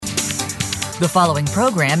The following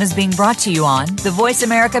program is being brought to you on the Voice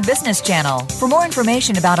America Business Channel. For more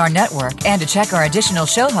information about our network and to check our additional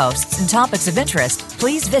show hosts and topics of interest,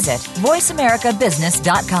 please visit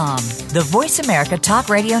voiceamericabusiness.com. The Voice America Talk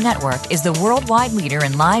Radio Network is the worldwide leader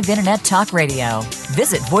in live Internet talk radio.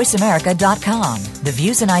 Visit voiceamerica.com. The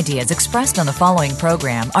views and ideas expressed on the following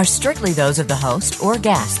program are strictly those of the host or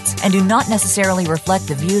guests and do not necessarily reflect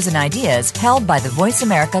the views and ideas held by the Voice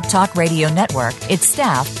America Talk Radio Network, its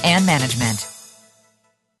staff, and management.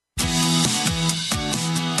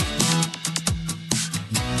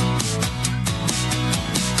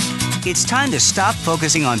 It's time to stop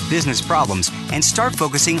focusing on business problems and start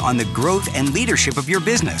focusing on the growth and leadership of your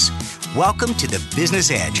business. Welcome to The Business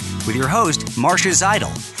Edge with your host, Marcia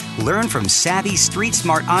Zeidel. Learn from savvy,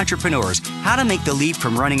 street-smart entrepreneurs how to make the leap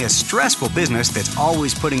from running a stressful business that's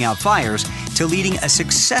always putting out fires to leading a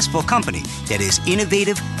successful company that is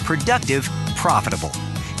innovative, productive, profitable.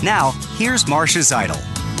 Now, here's Marcia Zeidel.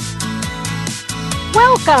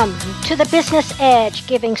 Welcome to The Business Edge,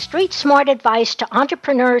 giving street-smart advice to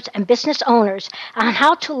entrepreneurs and business owners on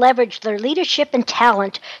how to leverage their leadership and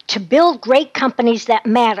talent to build great companies that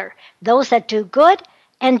matter, those that do good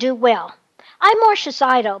and do well. I'm Marcia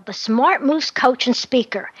Zeidel, the Smart Moves coach and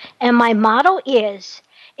speaker, and my motto is,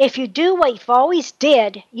 if you do what you've always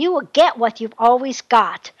did, you will get what you've always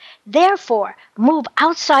got. Therefore, move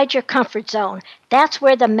outside your comfort zone. That's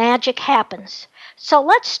where the magic happens. So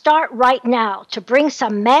let's start right now to bring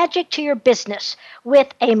some magic to your business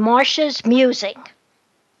with a Marcia's Musing.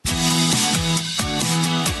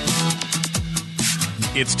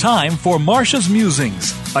 It's time for Marcia's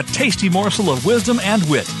Musings, a tasty morsel of wisdom and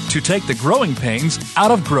wit to take the growing pains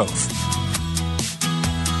out of growth.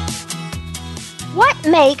 What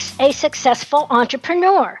makes a successful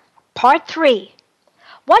entrepreneur? Part 3.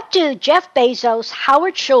 What do Jeff Bezos,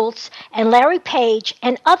 Howard Schultz, and Larry Page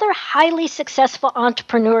and other highly successful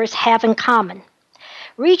entrepreneurs have in common?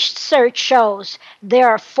 Research shows there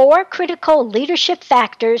are 4 critical leadership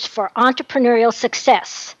factors for entrepreneurial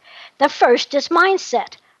success. The first is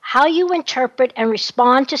mindset, how you interpret and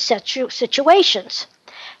respond to situations.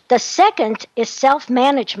 The second is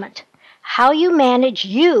self-management, how you manage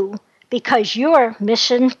you because you're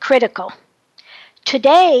mission critical.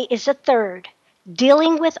 Today is the third,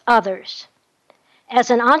 dealing with others. As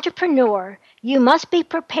an entrepreneur, you must be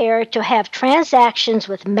prepared to have transactions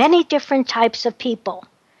with many different types of people.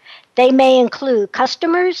 They may include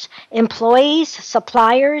customers, employees,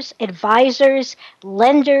 suppliers, advisors,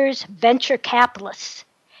 lenders, venture capitalists.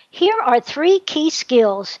 Here are 3 key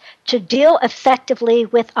skills to deal effectively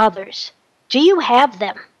with others. Do you have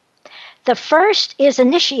them? The first is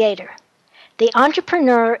initiator. The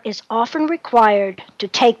entrepreneur is often required to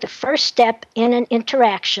take the first step in an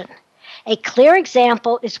interaction. A clear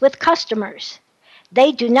example is with customers.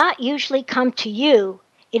 They do not usually come to you.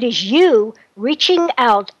 It is you reaching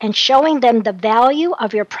out and showing them the value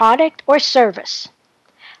of your product or service.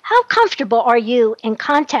 How comfortable are you in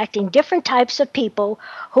contacting different types of people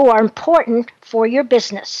who are important for your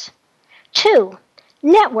business? 2,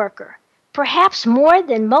 networker. Perhaps more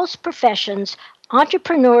than most professions,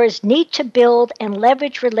 entrepreneurs need to build and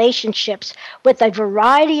leverage relationships with a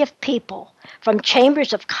variety of people, from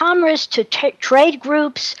chambers of commerce to trade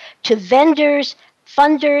groups to vendors,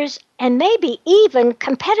 funders, and maybe even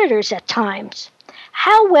competitors at times.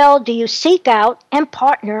 How well do you seek out and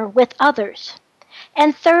partner with others?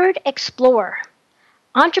 And third, explorer.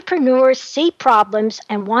 Entrepreneurs see problems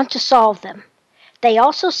and want to solve them. They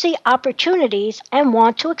also see opportunities and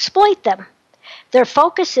want to exploit them. Their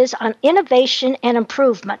focus is on innovation and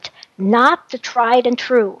improvement, not the tried and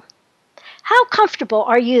true. How comfortable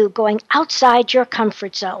are you going outside your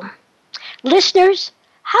comfort zone? Listeners,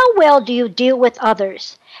 how well do you deal with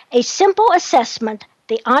others? A simple assessment,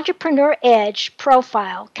 the Entrepreneur Edge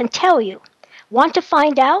profile, can tell you. Want to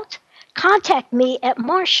find out? Contact me at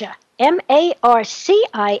Marcia,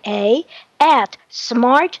 Marcia, at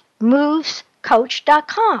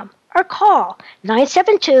smartmovescoach.com or call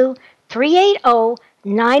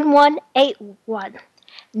 972-380-9181.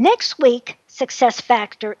 Next week, success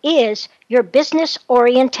factor is your business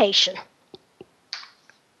orientation.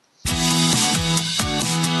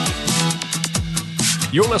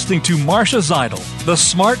 You're listening to Marcia Zeidel, the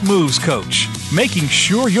Smart Moves Coach, making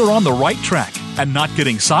sure you're on the right track and not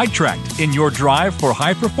getting sidetracked in your drive for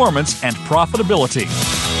high performance and profitability.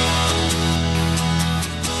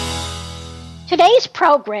 Today's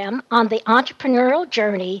program on the entrepreneurial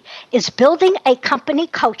journey is building a company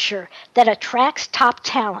culture that attracts top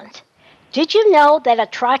talent. Did you know that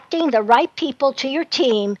attracting the right people to your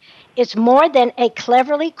team is more than a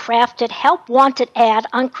cleverly crafted help wanted ad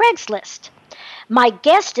on Craigslist? My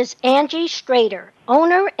guest is Angie Strader,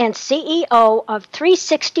 owner and CEO of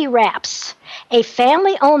 360 Wraps, a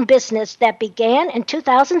family-owned business that began in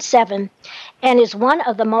 2007 and is one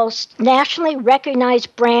of the most nationally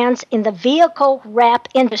recognized brands in the vehicle wrap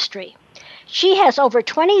industry. She has over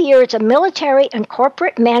 20 years of military and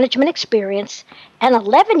corporate management experience and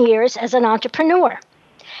 11 years as an entrepreneur.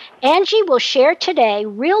 Angie will share today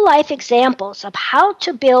real-life examples of how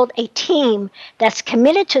to build a team that's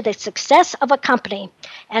committed to the success of a company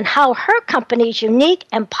and how her company's unique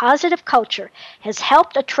and positive culture has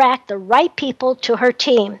helped attract the right people to her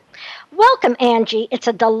team. Welcome, Angie. It's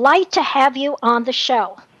a delight to have you on the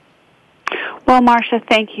show. Well, Marcia,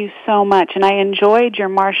 thank you so much. And I enjoyed your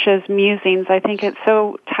Marcia's musings. I think it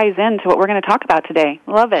so ties into what we're going to talk about today.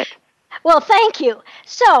 Love it. Well, thank you.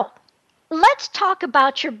 So, let's talk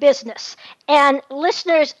about your business. And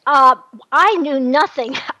listeners, I knew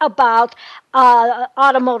nothing about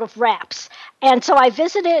automotive wraps. And so I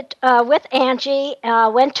visited with Angie,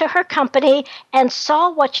 went to her company, and saw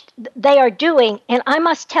what they are doing. And I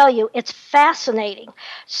must tell you, it's fascinating.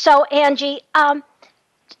 So, Angie,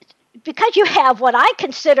 because you have what I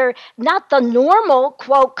consider not the normal,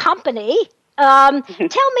 quote, company, tell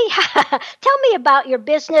me about your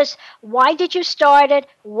business. Why did you start it?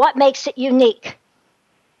 What makes it unique?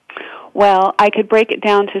 Well, I could break it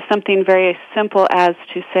down to something very simple as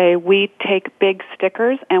to say we take big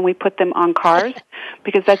stickers and we put them on cars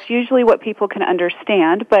because that's usually what people can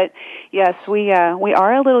understand. But yes, we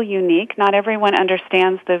are a little unique. Not everyone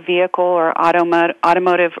understands the vehicle or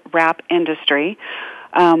automotive wrap industry.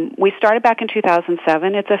 We started back in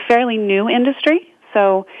 2007. It's a fairly new industry,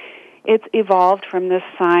 so it's evolved from this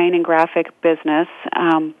sign and graphic business.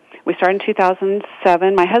 We started in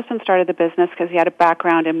 2007. My husband started the business because he had a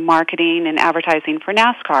background in marketing and advertising for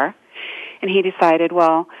NASCAR, and he decided,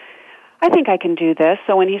 well, I think I can do this.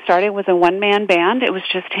 So when he started, it was a one-man band. It was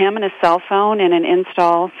just him and a cell phone and an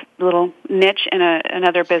install little niche in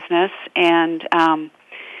another business, and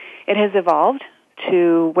it has evolved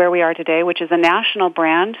to where we are today, which is a national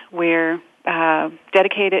brand. We're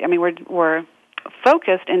dedicated. I mean, we're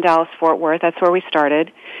focused in Dallas-Fort Worth. That's where we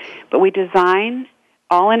started. But we design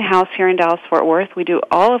all in-house here in Dallas-Fort Worth. We do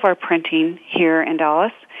all of our printing here in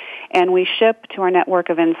Dallas, and we ship to our network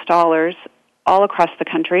of installers all across the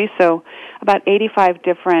country, so about 85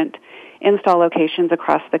 different install locations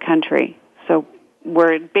across the country. So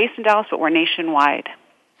we're based in Dallas, but we're nationwide.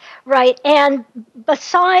 Right, and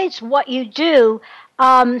besides what you do,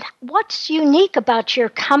 what's unique about your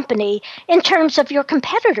company in terms of your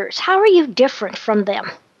competitors? How are you different from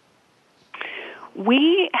them?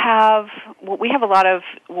 We have a lot of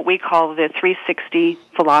what we call the 360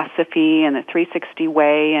 philosophy and the 360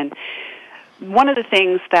 way, and one of the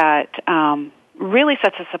things that really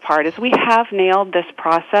sets us apart is we have nailed this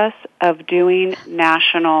process of doing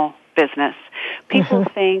national business. People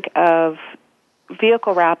think of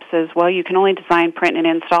vehicle wraps as, well, you can only design, print, and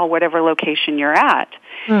install whatever location you're at.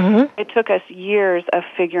 It took us years of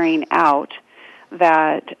figuring out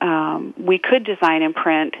that we could design and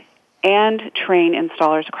print and train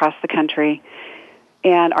installers across the country.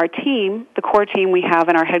 And our team, the core team we have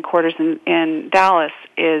in our headquarters in Dallas,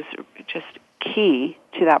 is just key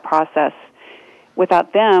to that process.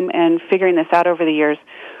 Without them and figuring this out over the years,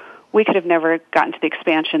 we could have never gotten to the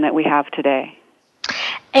expansion that we have today.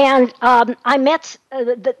 And I met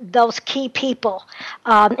those key people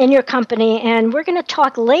in your company, and we're going to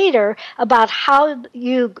talk later about how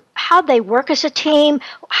they work as a team,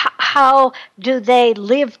 how do they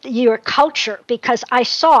live your culture, because I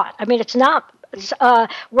saw it. I mean, it's not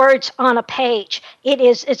words on a page.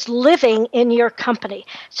 It's living in your company.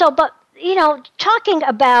 So, but talking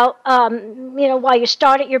about, while you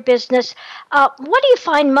started your business, what do you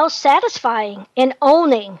find most satisfying in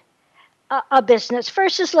owning a business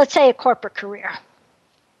versus, let's say, a corporate career?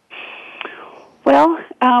 Well,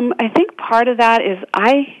 I think part of that is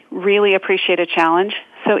I really appreciate a challenge.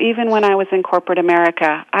 So even when I was in corporate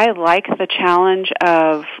America, I like the challenge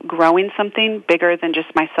of growing something bigger than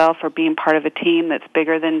just myself or being part of a team that's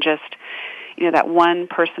bigger than just, that one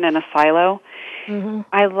person in a silo.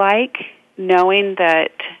 I like knowing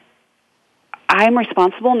that I'm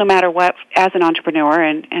responsible no matter what as an entrepreneur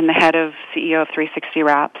and the head of CEO of 360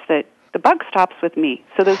 Wraps, that the buck stops with me.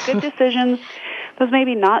 So those good decisions, those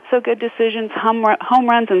maybe not so good decisions, home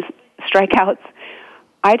runs and strikeouts,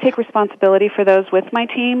 I take responsibility for those with my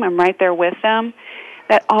team. I'm right there with them.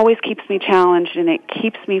 That always keeps me challenged and it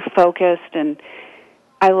keeps me focused, and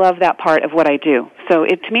I love that part of what I do. So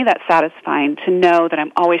to me that's satisfying to know that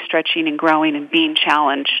I'm always stretching and growing and being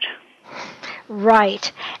challenged.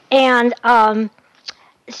 Right. And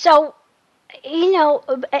so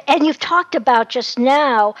and you've talked about just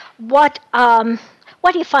now what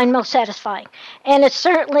do you find most satisfying? And it's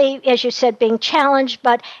certainly, as you said, being challenged,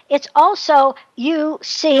 but it's also you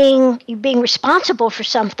being responsible for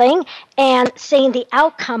something and seeing the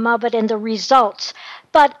outcome of it and the results.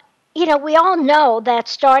 But we all know that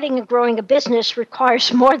starting and growing a business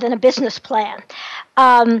requires more than a business plan.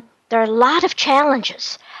 There are a lot of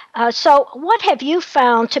challenges. So what have you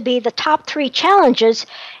found to be the top 3 challenges,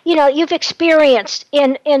 you've experienced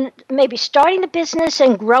in maybe starting the business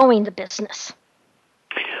and growing the business?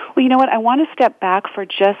 Well, you know what? I want to step back for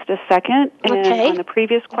just a second on the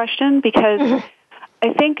previous question, because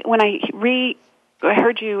I think when I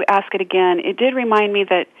heard you ask it again, it did remind me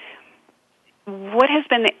that what has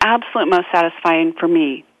been the absolute most satisfying for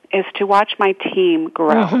me is to watch my team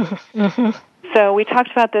grow. So we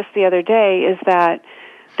talked about this the other day, is that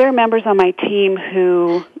there are members on my team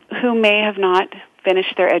who may have not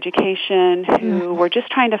finished their education, who were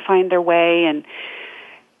just trying to find their way, and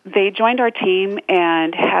they joined our team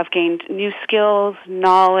and have gained new skills,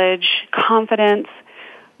 knowledge, confidence.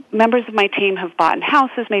 Members of my team have bought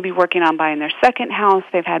houses, maybe working on buying their second house.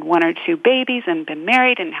 They've had 1 or 2 babies and been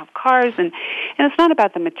married and have cars. And it's not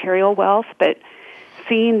about the material wealth, but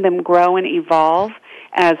seeing them grow and evolve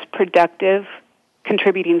as productive,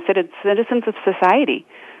 contributing citizens of society.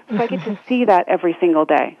 So I get to see that every single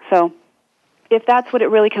day. So if that's what it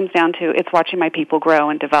really comes down to, it's watching my people grow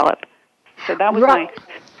and develop. So that was my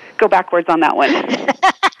go backwards on that one.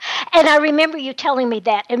 And I remember you telling me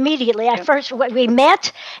that immediately. We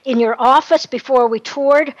met in your office before we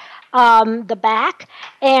toured the back,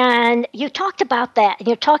 and you talked about that. And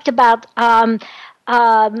you talked about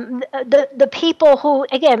the people who,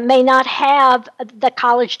 again, may not have the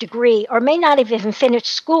college degree or may not have even finished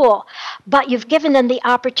school, but you've given them the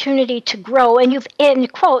opportunity to grow, and you've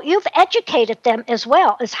educated them as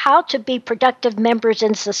well as how to be productive members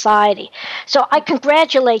in society. So I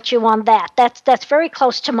congratulate you on that. That's very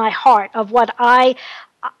close to my heart of what I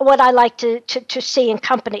like to see in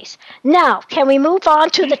companies. Now, can we move on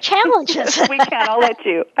to the challenges? Yes, we can.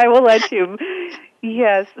 I will let you.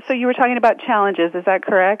 Yes. So you were talking about challenges. Is that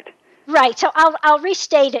correct? Right. So I'll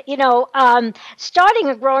restate it. Starting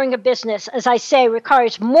and growing a business, as I say,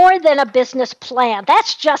 requires more than a business plan.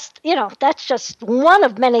 That's just one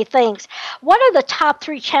of many things. What are the top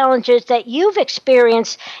 3 challenges that you've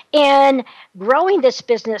experienced in growing this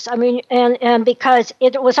business? I mean, and because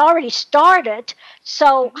it was already started.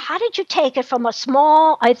 So how did you take it from a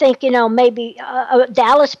small, I think, maybe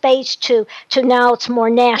Dallas based to now it's more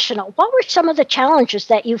national? What were some of the challenges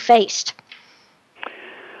that you faced?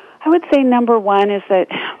 I would say number 1 is that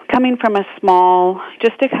coming from a small,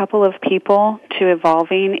 just a couple of people, to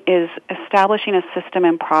evolving is establishing a system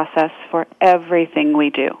and process for everything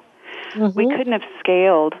we do. We couldn't have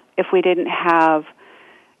scaled if we didn't have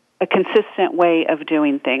a consistent way of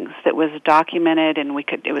doing things that was documented, and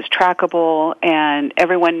it was trackable, and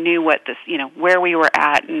everyone knew what this, where we were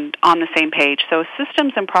at and on the same page. So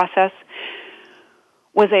systems and process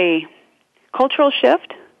was a cultural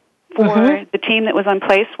shift for the team that was in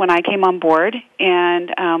place when I came on board. And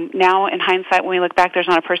now, in hindsight, when we look back, there's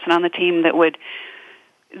not a person on the team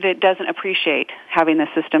that doesn't appreciate having the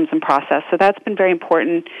systems and process. So that's been very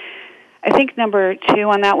important. I think number 2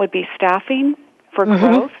 on that would be staffing for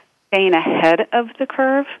growth, staying ahead of the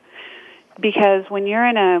curve. Because when you're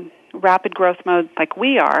in a rapid growth mode like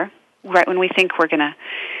we are, right when we think we're going to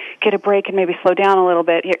get a break and maybe slow down a little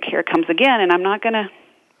bit, here it comes again. And I'm not going to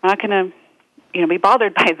be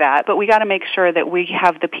bothered by that, but we got to make sure that we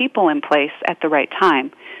have the people in place at the right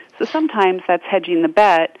time. So sometimes that's hedging the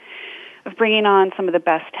bet of bringing on some of the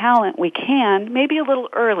best talent we can, maybe a little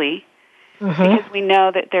early, because we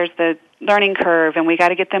know that there's the learning curve and we got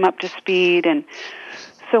to get them up to speed. And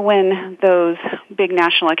so when those big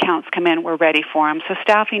national accounts come in, we're ready for them. So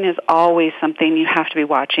staffing is always something you have to be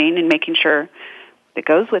watching, and making sure that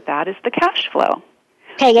goes with that is the cash flow.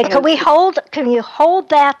 Okay, and can you hold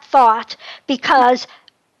that thought, because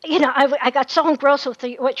I got so engrossed with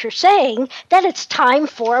what you're saying that it's time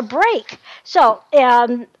for a break. So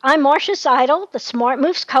I'm Marcia Zeidel, the Smart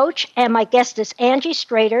Moves coach, and my guest is Angie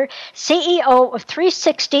Strader, CEO of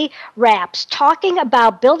 360 Wraps, talking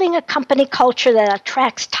about building a company culture that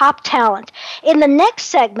attracts top talent. In the next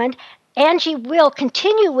segment, Angie will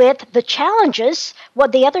continue with the challenges,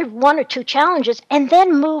 the other 1 or 2 challenges, and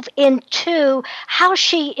then move into how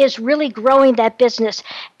she is really growing that business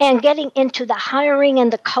and getting into the hiring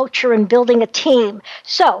and the culture and building a team.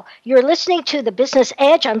 So you're listening to The Business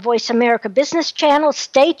Edge on Voice America Business Channel.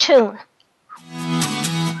 Stay tuned.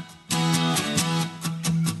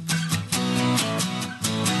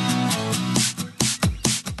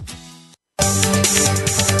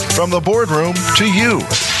 From the boardroom to you,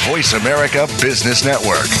 Voice America Business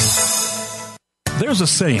Network. There's a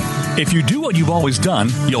saying, if you do what you've always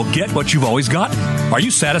done, you'll get what you've always gotten. Are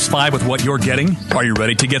you satisfied with what you're getting? Are you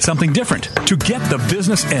ready to get something different? To get the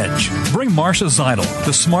business edge, bring Marcia Zeidel,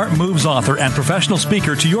 the Smart Moves author and professional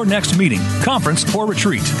speaker, to your next meeting, conference, or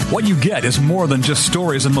retreat. What you get is more than just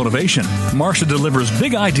stories and motivation. Marcia delivers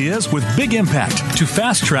big ideas with big impact to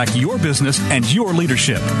fast-track your business and your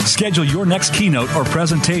leadership. Schedule your next keynote or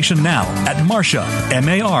presentation now at Marcia,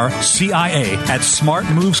 M-A-R-C-I-A, at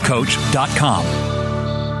smartmovescoach.com.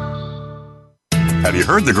 Have you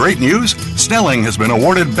heard the great news? Snelling has been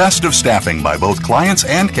awarded Best of Staffing by both clients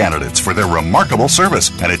and candidates for their remarkable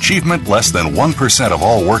service, an achievement less than 1% of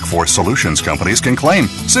all workforce solutions companies can claim.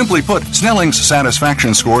 Simply put, Snelling's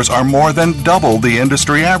satisfaction scores are more than double the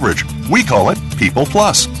industry average. We call it People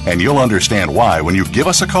Plus, and you'll understand why when you give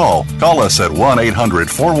us a call. Call us at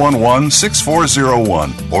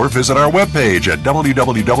 1-800-411-6401 or visit our webpage at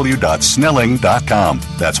www.snelling.com.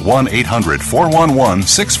 That's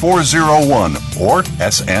 1-800-411-6401 or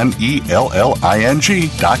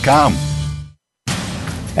SNELLING.com.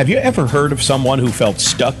 Have you ever heard of someone who felt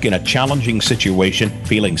stuck in a challenging situation,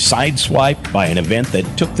 feeling sideswiped by an event that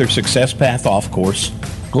took their success path off course?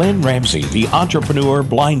 Glenn Ramsey, the Entrepreneur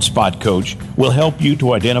Blind Spot Coach, will help you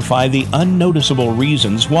to identify the unnoticeable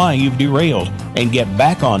reasons why you've derailed and get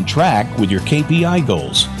back on track with your KPI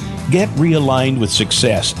goals. Get realigned with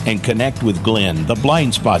success and connect with Glenn, the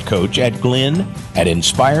Blind Spot Coach, at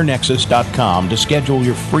glenn@inspirenexus.com to schedule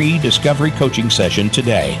your free discovery coaching session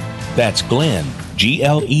today. That's Glenn,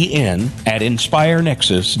 Glen, at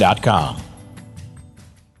inspirenexus.com.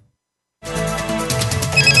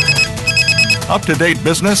 Up-to-date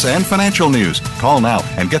business and financial news. Call now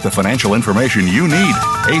and get the financial information you need.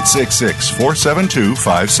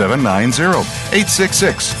 866-472-5790.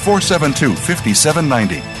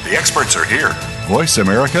 866-472-5790. The experts are here. Voice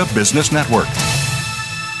America Business Network.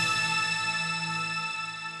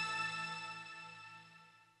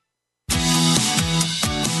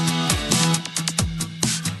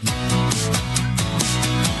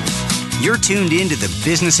 You're tuned in to The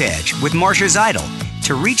Business Edge with Marcia Zeidel.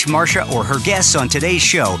 To reach Marcia or her guests on today's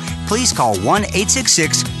show, please call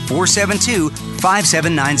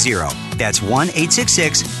 1-866-472-5790. That's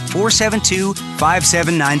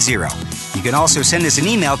 1-866-472-5790. You can also send us an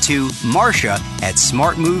email to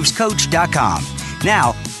marcia@smartmovescoach.com.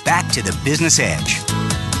 Now, back to The Business Edge.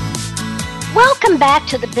 Welcome back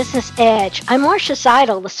to The Business Edge. I'm Marcia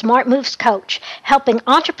Zeidel, the Smart Moves Coach, helping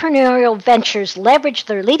entrepreneurial ventures leverage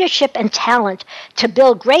their leadership and talent to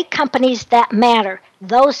build great companies that matter,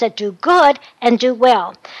 those that do good and do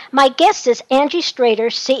well. My guest is Angie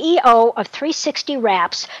Strader, CEO of 360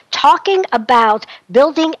 Wraps, talking about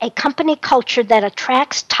building a company culture that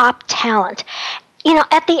attracts top talent. You know,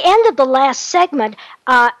 at the end of the last segment,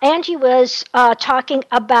 Angie was talking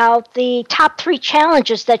about the top 3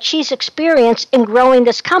 challenges that she's experienced in growing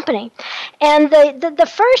this company. And the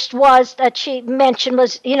first was that she mentioned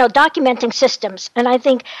was, documenting systems. And I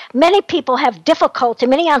think many people have difficulty,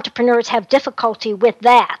 many entrepreneurs have difficulty with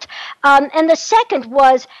that. And the second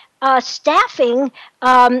was staffing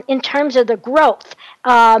in terms of the growth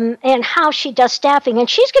and how she does staffing. And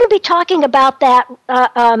she's going to be talking about that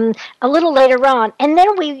a little later on. And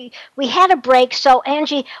then we had a break. So,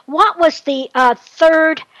 Angie, what was the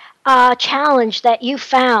third challenge that you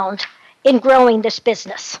found in growing this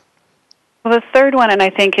business? Well, the third one, and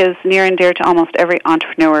I think is near and dear to almost every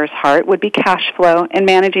entrepreneur's heart, would be cash flow and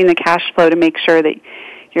managing the cash flow to make sure that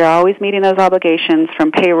you're always meeting those obligations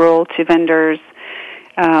from payroll to vendors.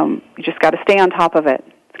 You just got to stay on top of it.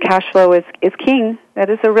 Cash flow is king. That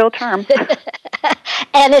is a real term.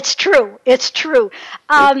 And it's true. It's true.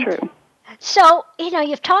 It's true. So,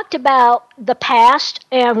 you've talked about the past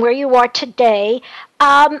and where you are today.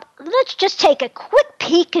 Let's just take a quick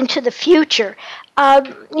peek into the future. Where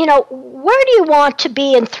do you want to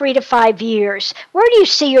be in 3 to 5 years? Where do you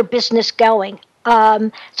see your business going?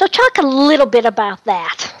 So talk a little bit about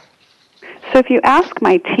that. So if you ask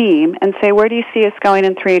my team and say, where do you see us going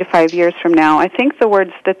in 3 to 5 years from now, I think the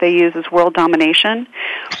words that they use is world domination,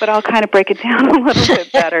 but I'll kind of break it down a little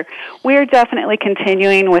bit better. We are definitely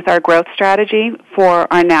continuing with our growth strategy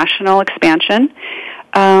for our national expansion.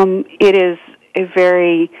 It is a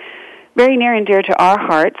very, very near and dear to our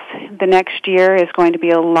hearts. The next year is going to be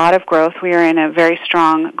a lot of growth. We are in a very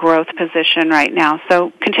strong growth position right now.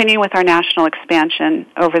 So continuing with our national expansion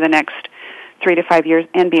over the next 3 to 5 years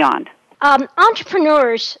and beyond.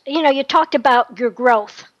 Entrepreneurs, you talked about your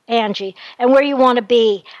growth Angie, and where you want to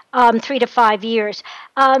be 3 to 5 years.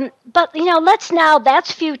 But,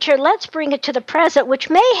 that's future. Let's bring it to the present, which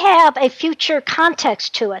may have a future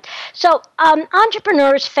context to it. So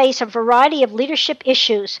entrepreneurs face a variety of leadership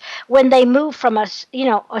issues when they move from a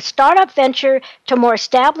startup venture to more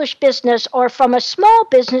established business, or from a small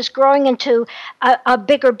business growing into a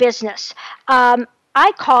bigger business.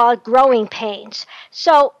 I call it growing pains.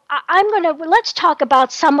 So let's talk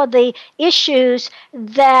about some of the issues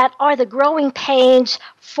that are the growing pains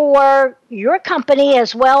for your company,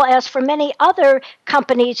 as well as for many other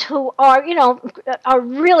companies who are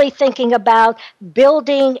really thinking about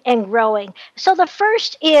building and growing. So the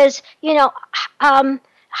first is,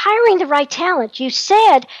 hiring the right talent. You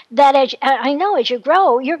said that as you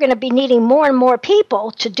grow, you're going to be needing more and more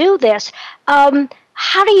people to do this.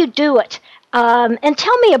 How do you do it? And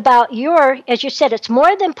tell me about as you said, it's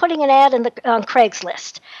more than putting an ad on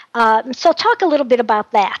Craigslist. So talk a little bit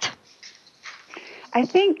about that. I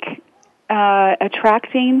think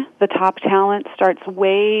attracting the top talent starts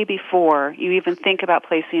way before you even think about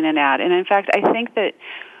placing an ad. And in fact, I think that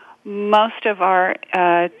most of our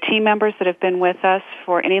team members that have been with us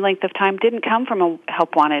for any length of time didn't come from a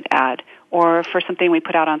help wanted ad or for something we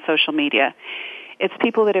put out on social media. It's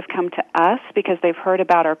people that have come to us because they've heard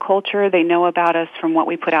about our culture. They know about us from what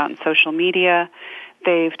we put out in social media.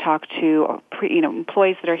 They've talked to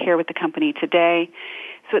employees that are here with the company today.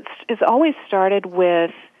 So it's always started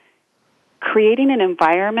with creating an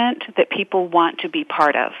environment that people want to be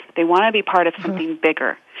part of. They want to be part of something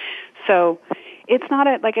bigger. So it's not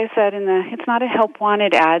like I said it's not a help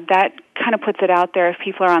wanted ad. That kind of puts it out there if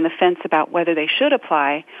people are on the fence about whether they should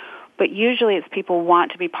apply. But usually it's people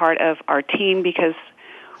want to be part of our team because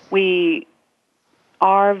we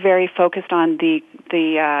are very focused on the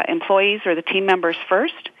employees or the team members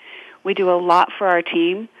first. We do a lot for our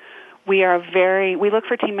team. We look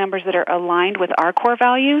for team members that are aligned with our core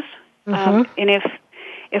values. And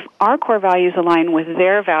if our core values align with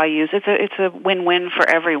their values, it's a win-win for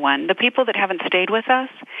everyone. The people that haven't stayed with us,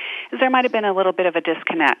 there might have been a little bit of a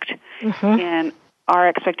disconnect in our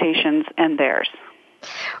expectations and theirs.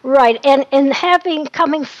 Right, and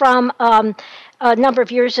coming from a number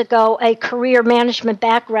of years ago a career management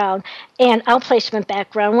background and outplacement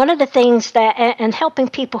background, one of the things and helping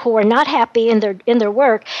people who are not happy in their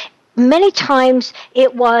work, many times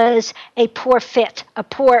it was a poor fit, a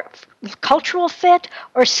poor cultural fit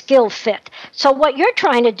or skill fit. So what you're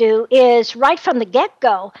trying to do is right from the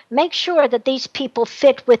get-go, make sure that these people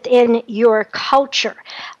fit within your culture.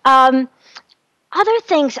 Other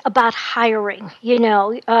things about hiring, you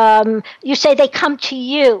say they come to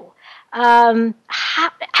you. I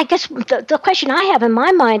guess the question I have in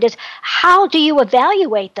my mind is, how do you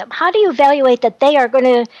evaluate them? How do you evaluate that they are going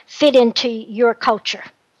to fit into your culture?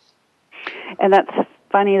 And that's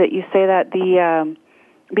funny that you say that.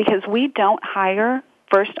 Because we don't hire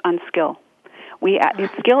first on skill.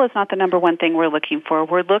 Skill is not the number one thing we're looking for.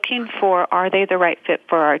 We're looking for, are they the right fit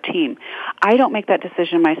for our team? I don't make that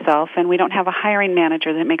decision myself, and we don't have a hiring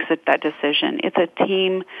manager that makes that decision. It's a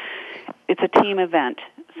team event.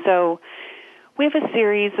 So we have a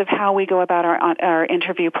series of how we go about our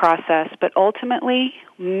interview process, but ultimately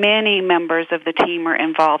many members of the team are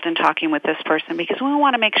involved in talking with this person because we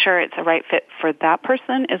want to make sure it's a right fit for that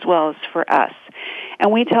person as well as for us.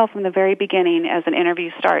 And we tell from the very beginning as an interview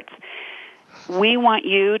starts, we want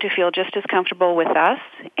you to feel just as comfortable with us,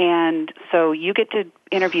 and so you get to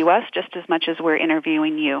interview us just as much as we're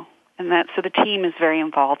interviewing you. And so the team is very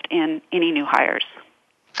involved in any new hires.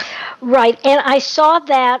 Right, and I saw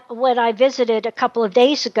that when I visited a couple of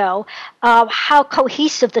days ago, how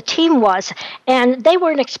cohesive the team was, and they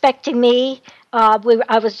weren't expecting me.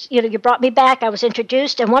 You brought me back. I was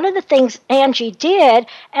introduced, and one of the things Angie did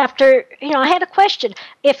after, I had a question.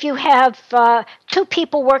 If you have two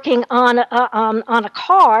people working on a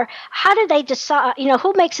car, how do they decide?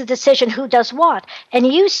 Who makes the decision? Who does what? And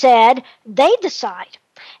you said they decide.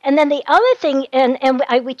 And then the other thing,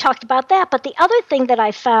 we talked about that, but the other thing that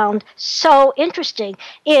I found so interesting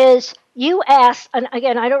is you asked, and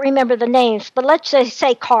again, I don't remember the names, but let's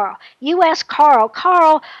say Carl. You asked Carl,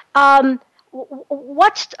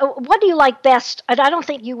 what do you like best? And I don't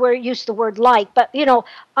think you used the word like, but you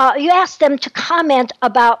asked them to comment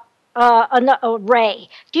about Ray.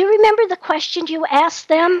 Do you remember the question you asked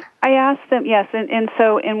them? I asked them, yes, and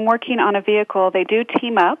so in working on a vehicle, they do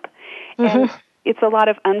team up, and it's a lot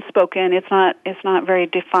of unspoken. It's not very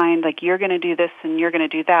defined. Like you're going to do this and you're going to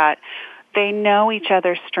do that. They know each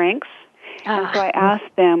other's strengths. And so I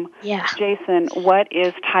asked them, Jason, what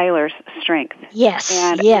is Tyler's strength? Yes.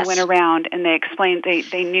 And we went around and they explained,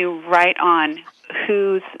 they knew right on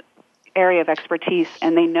whose area of expertise,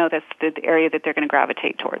 and they know that's the area that they're going to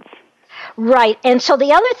gravitate towards. Right. And so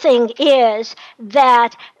the other thing is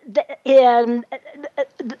that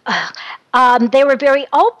they were very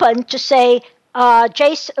open to say,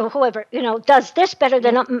 Jason, or whoever, does this better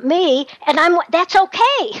than me, and that's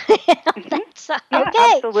okay. That's okay.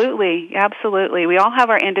 Absolutely. Absolutely. We all have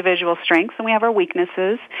our individual strengths and we have our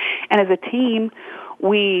weaknesses. And as a team,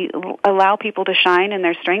 we allow people to shine in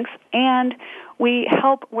their strengths, and we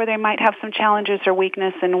help where they might have some challenges or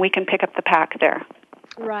weakness, and we can pick up the pack there.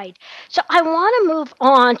 Right. So I want to move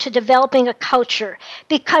on to developing a culture,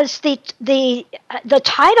 because the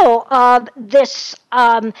title of this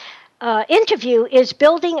interview is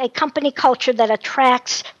Building a Company Culture That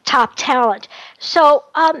Attracts Top Talent. So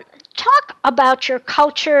talk about your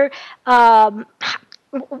culture.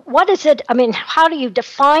 What is it? I mean, how do you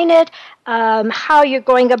define it? How you're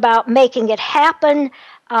going about making it happen?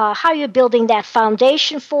 How you're building that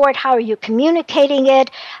foundation for it? How are you communicating it?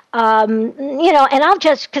 And I'll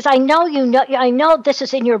just, because I know this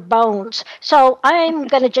is in your bones. So I'm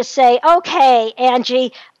going to just say, okay,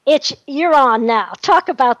 Angie, you're on now. Talk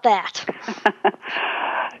about that.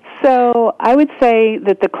 So I would say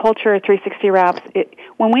that the culture of 360 Wraps,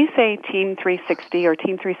 when we say Team 360 or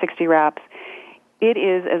Team 360 Wraps, it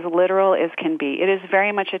is as literal as can be. It is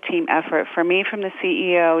very much a team effort, for me, from the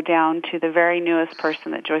CEO down to the very newest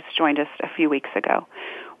person that just joined us a few weeks ago.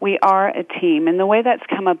 We are a team, and the way that's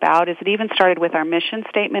come about is it even started with our mission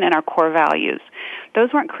statement and our core values.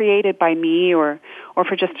 Those weren't created by me or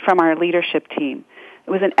from our leadership team.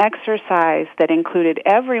 It was an exercise that included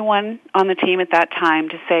everyone on the team at that time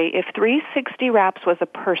to say, if 360 Wraps was a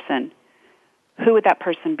person, who would that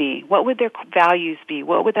person be? What would their values be?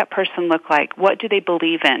 What would that person look like? What do they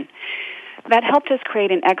believe in? That helped us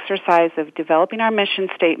create an exercise of developing our mission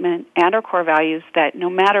statement and our core values, that no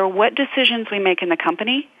matter what decisions we make in the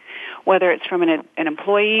company, whether it's from an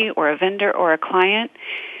employee or a vendor or a client,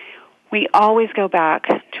 we always go back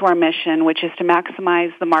to our mission, which is to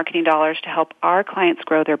maximize the marketing dollars to help our clients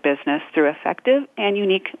grow their business through effective and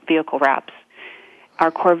unique vehicle wraps.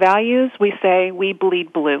 Our core values, we say we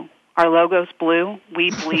bleed blue. Our logo's blue.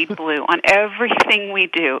 We bleed blue. On everything we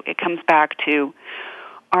do, it comes back to,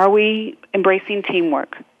 are we embracing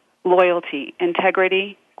teamwork, loyalty,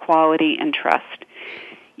 integrity, quality, and trust?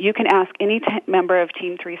 You can ask any member of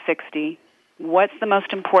Team 360, what's the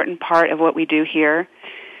most important part of what we do here?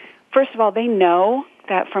 First of all, they know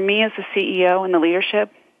that for me as the CEO and the leadership,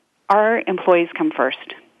 our employees come first.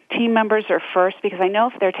 Team members are first, because I know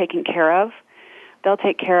if they're taken care of, they'll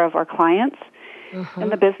take care of our clients,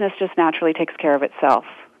 and the business just naturally takes care of itself.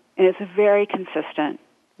 And it's very consistent.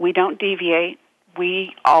 We don't deviate.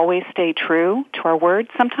 We always stay true to our word.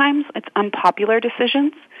 Sometimes it's unpopular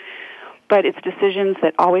decisions, but it's decisions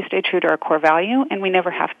that always stay true to our core value, and we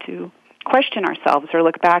never have to question ourselves or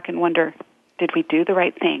look back and wonder, did we do the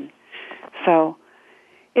right thing? So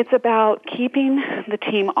it's about keeping the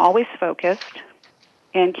team always focused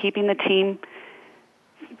and keeping the team,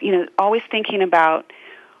 always thinking about,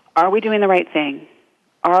 are we doing the right thing?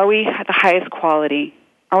 Are we at the highest quality?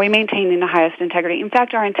 Are we maintaining the highest integrity? In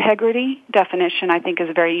fact, our integrity definition, I think, is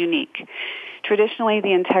very unique. Traditionally,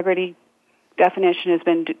 the integrity definition has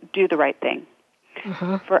been do the right thing.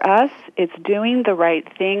 For us, it's doing the right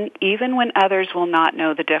thing even when others will not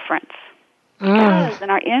know the difference. Because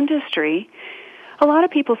in our industry, a lot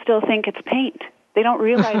of people still think it's paint. They don't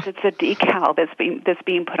realize it's a decal that's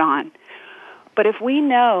being put on. But if we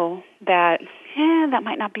know that, that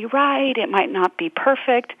might not be right, it might not be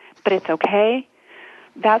perfect, but it's okay,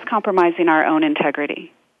 that's compromising our own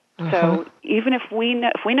integrity. So even if we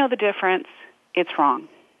know the difference, it's wrong.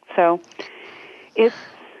 So it's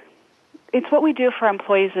what we do for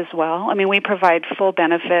employees as well. I mean, we provide full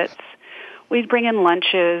benefits. We bring in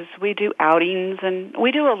lunches. We do outings, and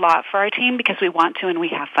we do a lot for our team because we want to, and we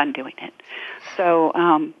have fun doing it. So,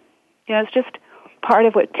 it's just part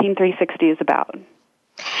of what Team 360 is about.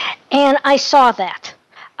 And I saw that.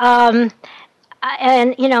 And,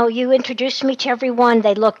 you introduced me to everyone.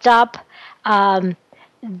 They looked up.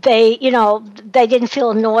 They didn't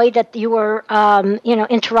feel annoyed that you were,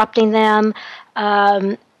 interrupting them.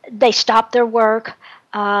 They stopped their work.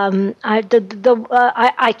 I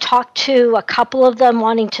talked to a couple of them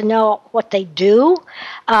wanting to know what they do,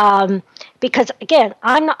 because again,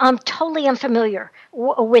 I'm totally unfamiliar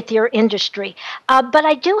with your industry. But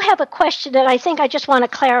I do have a question that I think I just want a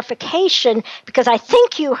clarification, because I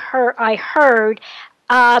think I heard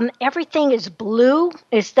everything is blue.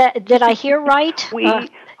 Did I hear right?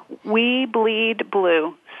 We bleed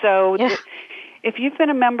blue. So if you've been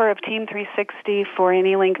a member of Team 360 for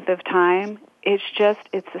any length of time,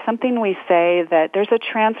 it's something we say that there's a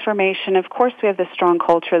transformation. Of course, we have this strong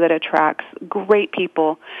culture that attracts great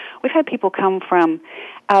people. We've had people come from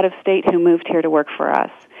out of state who moved here to work for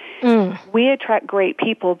us. We attract great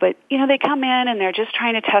people, but, they come in and they're just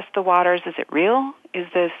trying to test the waters. Is it real? Is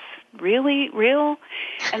this really real?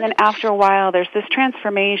 And then after a while, there's this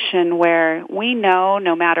transformation where we know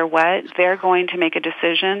no matter what, they're going to make a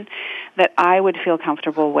decision that I would feel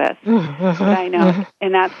comfortable with. But I know,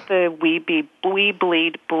 and that's the we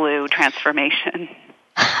bleed blue transformation.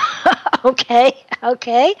 Okay. We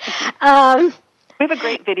have a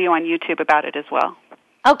great video on YouTube about it as well.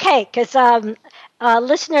 Okay, because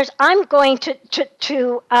listeners, I'm going to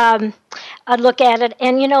look at it.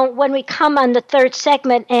 And, when we come on the third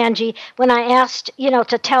segment, Angie, when I asked,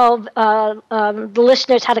 to tell the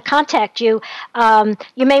listeners how to contact you,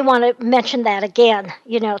 you may want to mention that again,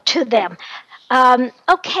 to them.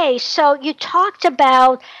 Okay, so you talked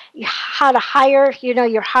about how to hire,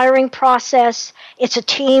 your hiring process. It's a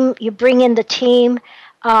team. You bring in the team.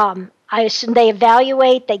 I assume they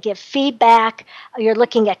evaluate, they give feedback, you're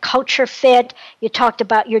looking at culture fit, you talked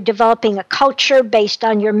about you're developing a culture based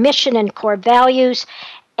on your mission and core values,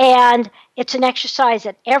 and it's an exercise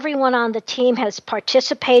that everyone on the team has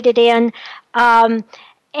participated in.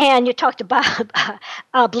 And you talked about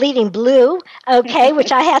bleeding blue, okay,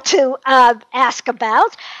 which I had to ask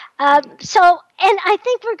about. And I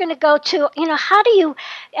think we're going to go to, how do you,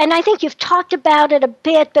 and I think you've talked about it a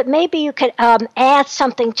bit, but maybe you could add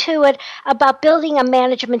something to it about building a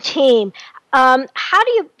management team. How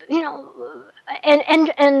do you,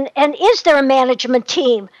 and is there a management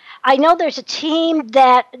team? I know there's a team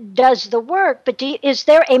that does the work, but is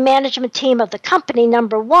there a management team of the company,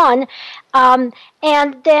 number one? And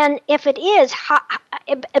then if it is,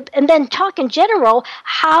 and then talk in general,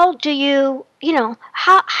 how do you,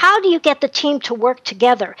 how do you get the team to work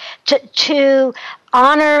together to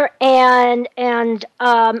honor and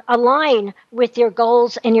align with your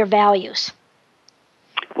goals and your values?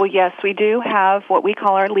 Well, yes, we do have what we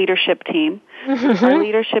call our leadership team. Our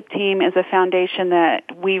leadership team is a foundation that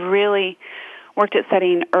we really worked at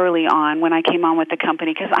setting early on when I came on with the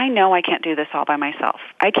company, because I know I can't do this all by myself.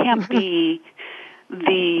 I can't be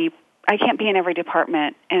in every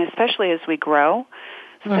department, and especially as we grow.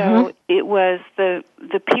 So it was the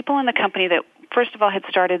people in the company that, first of all, had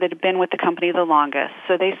started, that had been with the company the longest.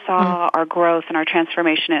 So they saw our growth and our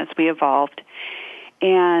transformation as we evolved.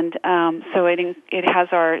 And so it has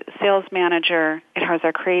our sales manager, it has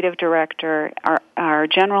our creative director, our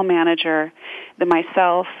general manager, then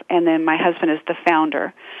myself, and then my husband is the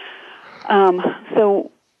founder. So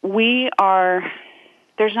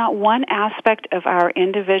there's not one aspect of our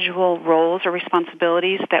individual roles or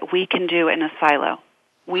responsibilities that we can do in a silo.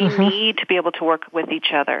 We need to be able to work with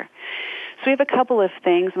each other. So we have a couple of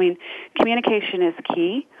things. I mean, communication is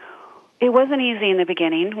key. It wasn't easy in the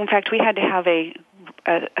beginning. In fact, we had to have a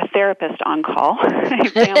therapist on call, a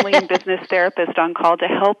family and business therapist on call to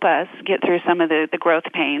help us get through some of the growth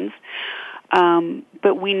pains.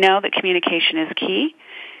 But we know that communication is key.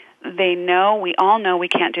 We all know we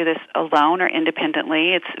can't do this alone or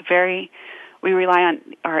independently. We rely on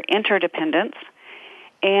our interdependence.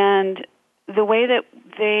 And the way that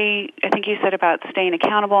I think you said about staying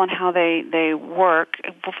accountable and how they work,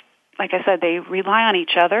 like I said, they rely on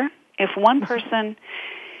each other. If one person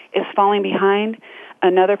is falling behind,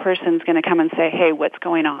 another person's going to come and say, hey, what's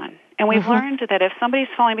going on? And we've learned that if somebody's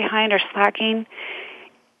falling behind or slacking,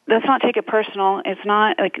 let's not take it personal. It's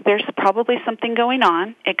not like there's probably something going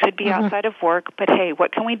on. It could be outside of work, but hey,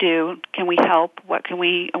 what can we do? Can we help? What can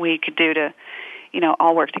we could do to,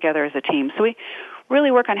 all work together as a team? So we really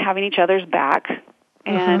work on having each other's back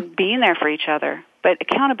and being there for each other. But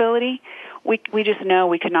accountability, we just know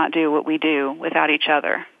we could not do what we do without each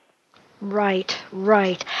other. Right.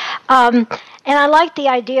 And I like the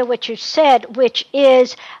idea what you said, which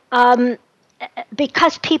is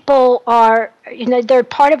because people are, they're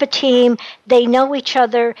part of a team, they know each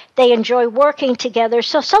other, they enjoy working together.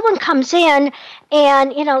 So someone comes in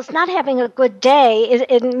and, is not having a good day,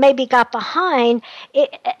 it maybe got behind,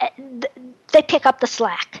 they pick up the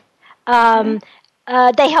slack.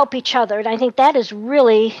 They help each other, and I think that is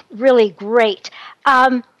really, really great.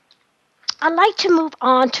 I'd like to move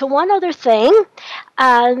on to one other thing,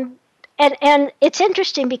 and it's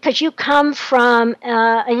interesting because you come from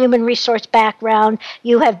a human resource background.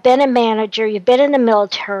 You have been a manager. You've been in the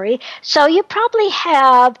military, so you probably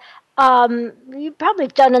have you've probably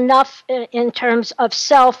done enough in terms of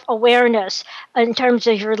self-awareness, in terms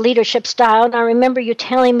of your leadership style. And I remember you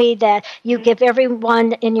telling me that you give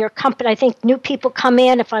everyone in your company, I think new people come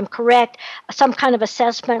in, if I'm correct, some kind of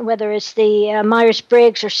assessment, whether it's the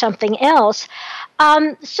Myers-Briggs or something else.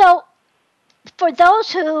 So for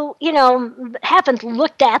those who, haven't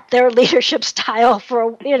looked at their leadership style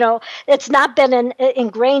for, it's not been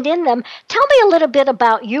ingrained in them, tell me a little bit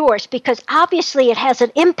about yours, because obviously it has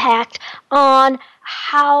an impact on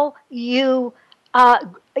how you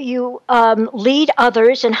lead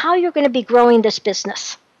others and how you're going to be growing this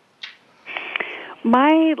business.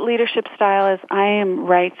 My leadership style is I am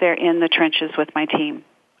right there in the trenches with my team.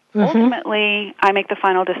 Mm-hmm. Ultimately, I make the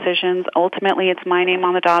final decisions. Ultimately, it's my name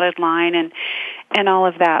on the dotted line and all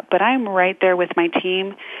of that. But I'm right there with my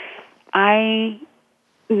team. I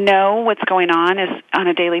know what's going on on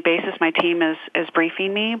a daily basis. My team is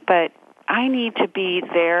briefing me, but I need to be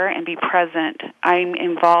there and be present. I'm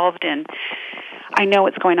involved in, I know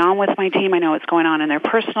what's going on with my team. I know what's going on in their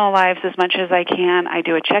personal lives as much as I can. I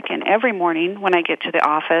do a check-in every morning when I get to the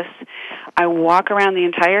office. I walk around the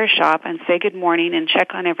entire shop and say good morning and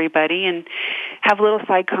check on everybody and have little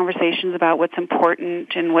side conversations about what's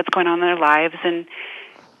important and what's going on in their lives. And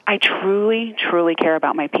I truly, truly care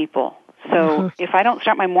about my people. So if I don't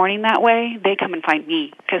start my morning that way, they come and find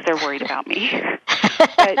me because they're worried about me.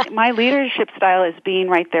 But my leadership style is being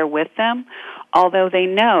right there with them, although they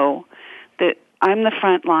know that I'm the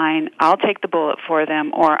front line, I'll take the bullet for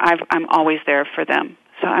them, or I'm always there for them.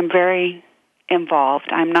 So I'm very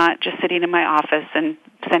involved. I'm not just sitting in my office and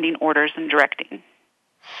sending orders and directing.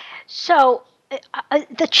 So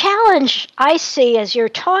the challenge I see as you're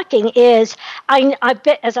talking is, I've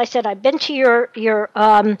been, as I said, I've been to your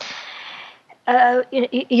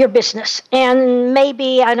business, and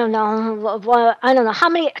maybe I don't know how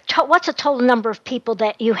many. What's the total number of people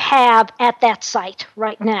that you have at that site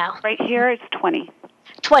right now? Right here, it's 20.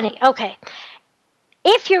 20. Okay.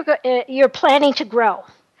 If you're planning to grow,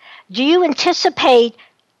 do you anticipate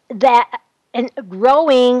that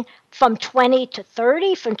growing from 20 to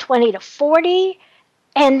 30, from 20 to 40?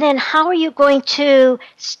 And then how are you going to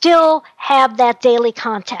still have that daily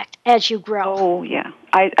contact as you grow? Oh, yeah.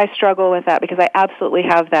 I struggle with that because I absolutely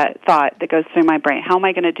have that thought that goes through my brain. How am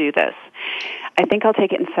I going to do this? I think I'll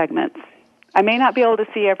take it in segments. I may not be able to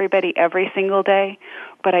see everybody every single day,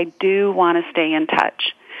 but I do want to stay in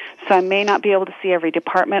touch. So I may not be able to see every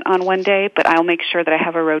department on one day, but I'll make sure that I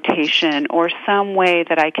have a rotation or some way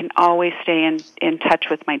that I can always stay in touch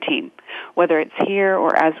with my team, whether it's here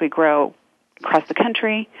or as we grow across the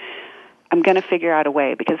country. I'm going to figure out a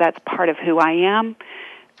way because that's part of who I am.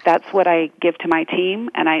 That's what I give to my team,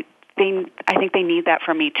 and I think they need that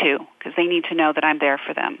from me too because they need to know that I'm there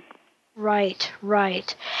for them. Right.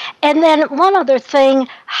 And then one other thing,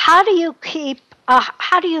 how do you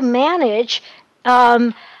manage,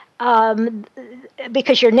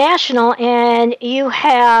 because you're national and you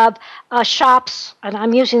have shops, and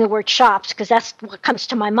I'm using the word shops because that's what comes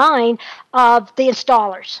to my mind, of the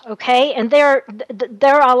installers, okay? And they're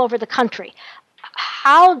all over the country.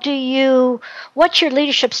 What's your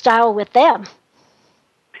leadership style with them?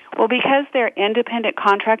 Well, because they're independent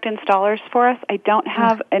contract installers for us, I don't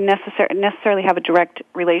have necessarily have a direct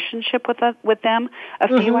relationship with them. A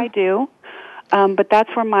few I do, but that's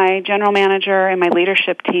where my general manager and my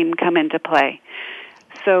leadership team come into play.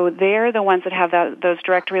 So they're the ones that have those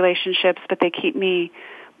direct relationships, but they keep me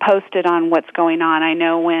posted on what's going on. I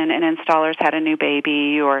know when an installer's had a new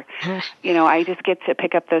baby or, I just get to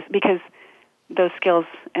pick up those because those skills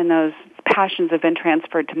and those passions have been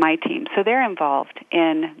transferred to my team. So they're involved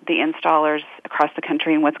in the installers across the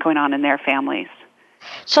country and what's going on in their families.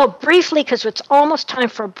 So briefly, because it's almost time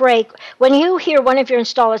for a break, when you hear one of your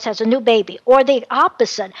installers has a new baby, or the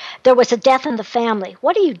opposite, there was a death in the family,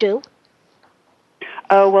 what do you do?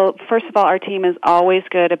 Oh, well, first of all, our team is always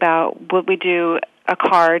good about what we do. A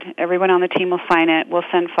card. Everyone on the team will sign it. We'll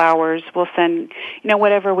send flowers. We'll send,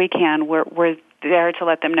 whatever we can. We're there to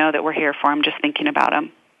let them know that we're here for them, just thinking about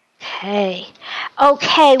them.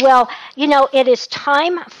 Okay, well, it is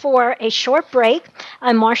time for a short break.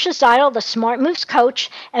 I'm Marcia Zeidel, the Smart Moves coach,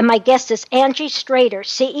 and my guest is Angie Strader,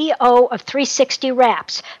 CEO of 360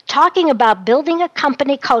 Wraps, talking about building a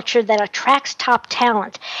company culture that attracts top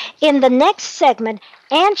talent. In the next segment,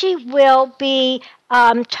 Angie will be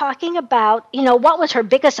talking about, what was her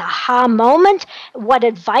biggest aha moment, what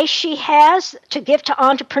advice she has to give to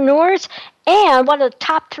entrepreneurs, and what are the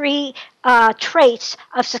top 3 traits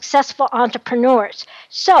of successful entrepreneurs.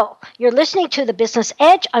 So, you're listening to The Business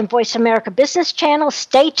Edge on Voice America Business Channel.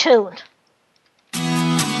 Stay tuned.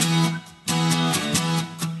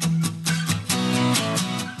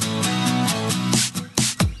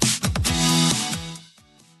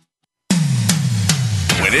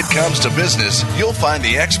 it comes to business, you'll find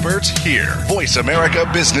the experts here. Voice America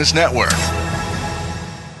Business Network.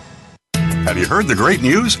 Have you heard the great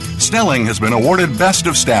news? Snelling has been awarded Best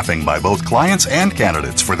of Staffing by both clients and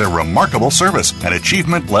candidates for their remarkable service, an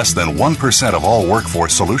achievement less than 1% of all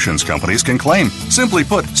workforce solutions companies can claim. Simply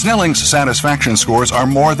put, Snelling's satisfaction scores are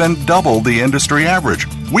more than double the industry average.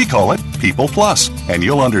 We call it People Plus, and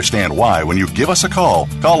you'll understand why when you give us a call.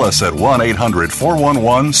 Call us at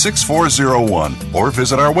 1-800-411-6401 or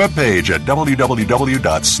visit our webpage at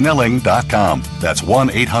www.snelling.com. That's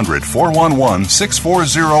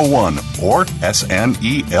 1-800-411-6401 or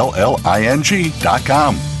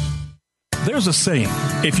SNELLING.com. There's a saying,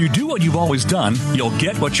 if you do what you've always done, you'll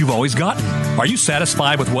get what you've always gotten. Are you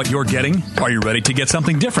satisfied with what you're getting? Are you ready to get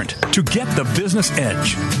something different? To get the business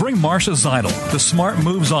edge, bring Marcia Zeidel, the Smart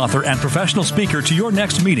Moves author and professional speaker, to your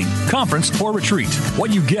next meeting, conference, or retreat.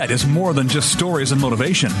 What you get is more than just stories and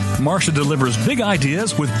motivation. Marcia delivers big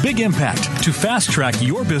ideas with big impact to fast-track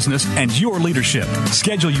your business and your leadership.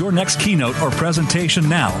 Schedule your next keynote or presentation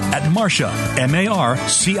now at Marcia,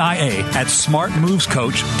 M-A-R-C-I-A, at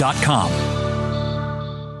smartmovescoach.com.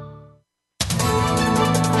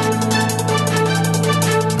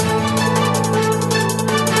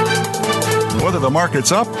 Whether the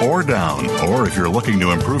market's up or down, or if you're looking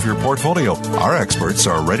to improve your portfolio, our experts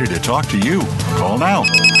are ready to talk to you. Call now.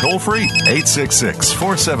 Toll free,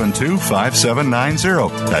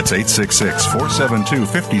 866-472-5790. That's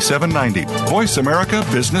 866-472-5790. Voice America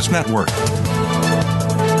Business Network.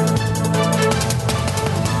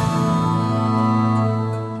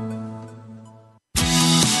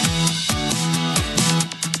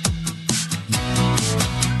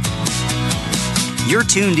 You're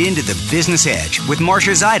tuned in to The Business Edge with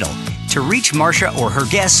Marcia Zeidel. To reach Marcia or her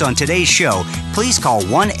guests on today's show, please call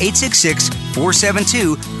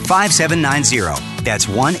 1-866-472-5790. That's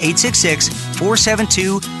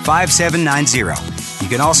 1-866-472-5790. You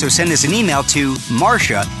can also send us an email to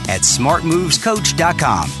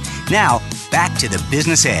marcia@smartmovescoach.com. Now, back to The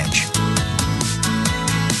Business Edge.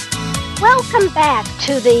 Welcome back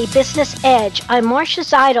to the Business Edge. I'm Marcia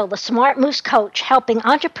Zeidel, the Smart Moves Coach, helping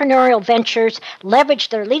entrepreneurial ventures leverage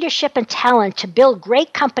their leadership and talent to build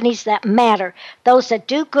great companies that matter, those that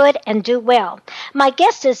do good and do well. My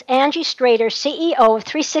guest is Angie Strader, CEO of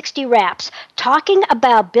 360 Wraps, talking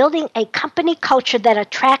about building a company culture that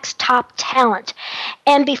attracts top talent.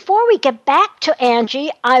 And before we get back to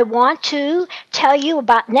Angie, I want to tell you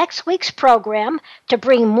about next week's program to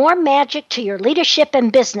bring more magic to your leadership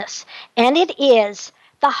and business. And it is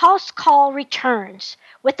The House Call Returns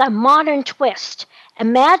with a modern twist.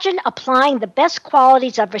 Imagine applying the best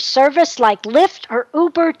qualities of a service like Lyft or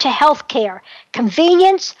Uber to healthcare: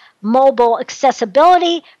 convenience, mobile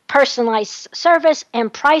accessibility, personalized service,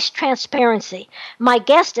 and price transparency. My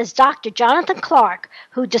guest is Dr. Jonathan Clark,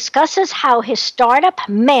 who discusses how his startup,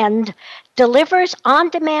 Mend, delivers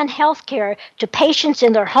on-demand healthcare to patients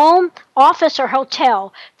in their home, office, or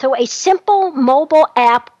hotel through a simple mobile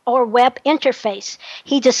app or web interface.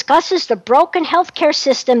 He discusses the broken healthcare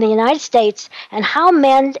system in the United States and how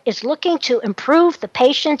Mend is looking to improve the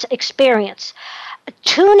patient's experience.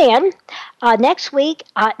 Tune in next week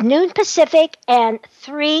at noon Pacific and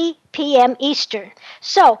 3 p.m. Eastern.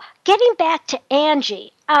 So, getting back to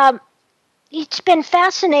Angie, it's been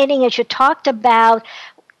fascinating as you talked about,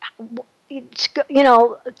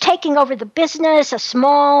 taking over the business, a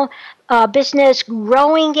small business,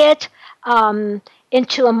 growing it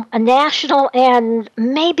into a national and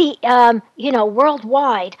maybe,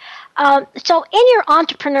 worldwide. So in your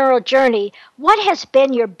entrepreneurial journey, what has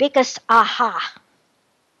been your biggest aha?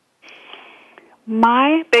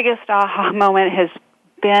 My biggest aha moment has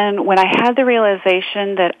been when I had the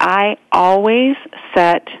realization that I always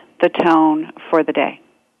set the tone for the day.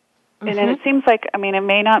 Mm-hmm. And it seems like, it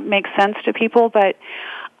may not make sense to people, but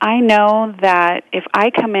I know that if I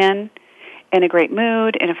come in a great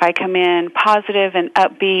mood, and if I come in positive and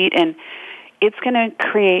upbeat, and it's going to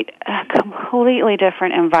create a completely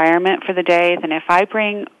different environment for the day than if I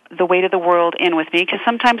bring the weight of the world in with me, because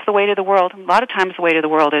sometimes a lot of times the weight of the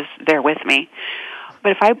world is there with me.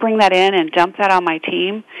 But if I bring that in and dump that on my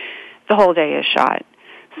team, the whole day is shot.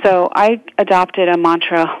 So I adopted a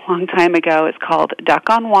mantra a long time ago. It's called duck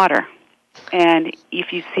on water. And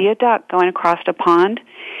if you see a duck going across a pond,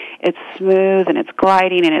 it's smooth and it's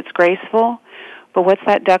gliding and it's graceful. But what's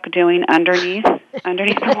that duck doing underneath?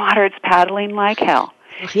 Underneath the water, it's paddling like hell.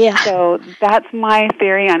 Yeah. So that's my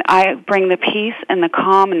theory on I bring the peace and the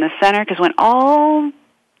calm in the center, because when all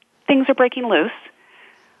things are breaking loose,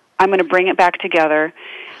 I'm going to bring it back together.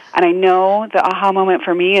 And I know the aha moment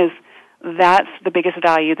for me is that's the biggest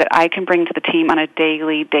value that I can bring to the team on a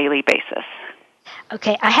daily basis.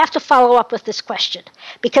 Okay, I have to follow up with this question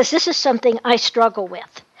because this is something I struggle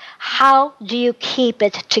with. How do you keep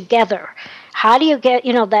it together? How do you get,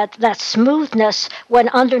 that smoothness when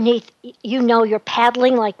underneath, you're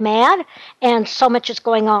paddling like mad and so much is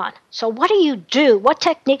going on? So what do you do? What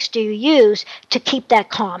techniques do you use to keep that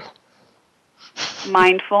calm?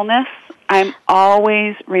 Mindfulness. I'm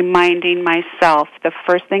always reminding myself the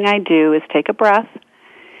first thing I do is take a breath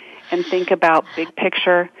and think about big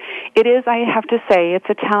picture. It is, I have to say, it's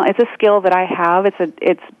a talent, it's a skill that I have.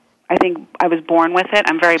 I think I was born with it.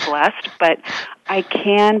 I'm very blessed, but I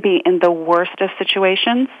can be in the worst of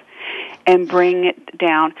situations and bring it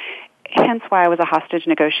down. Hence why I was a hostage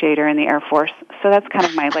negotiator in the Air Force. So that's kind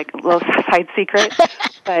of my little side secret.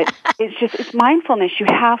 But it's mindfulness. You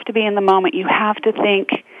have to be in the moment. You have to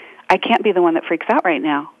think, I can't be the one that freaks out right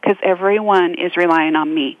now because everyone is relying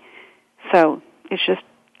on me. So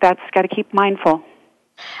that's got to keep mindful.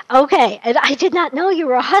 Okay, and I did not know you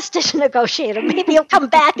were a hostage negotiator. Maybe you'll come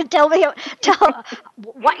back and tell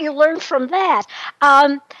what you learned from that.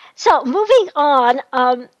 So moving on,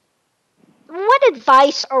 what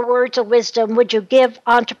advice or words of wisdom would you give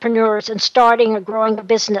entrepreneurs in starting or growing a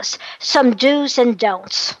business? Some do's and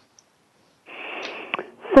don'ts.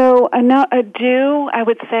 So a do, I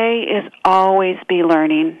would say, is always be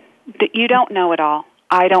learning. You don't know it all.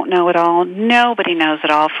 I don't know it all. Nobody knows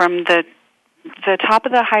it all. From the top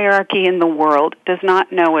of the hierarchy in the world does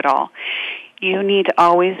not know it all. You need to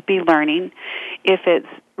always be learning. If it's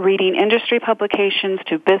reading industry publications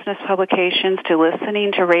to business publications to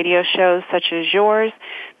listening to radio shows such as yours,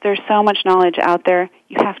 there's so much knowledge out there.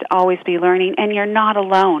 You have to always be learning, and you're not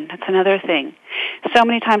alone. That's another thing. So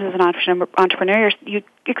many times as an entrepreneur, you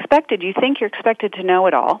think you're expected to know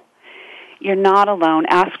it all. You're not alone.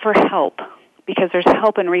 Ask for help because there's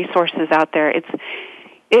help and resources out there.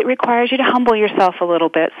 It requires you to humble yourself a little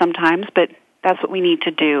bit sometimes, but that's what we need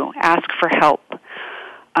to do. Ask for help.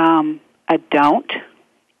 A don't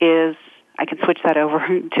is, I can switch that over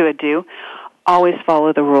to a do, always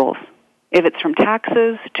follow the rules. If it's from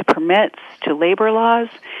taxes to permits to labor laws,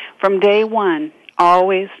 from day one,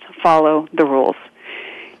 always follow the rules.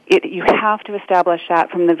 You have to establish that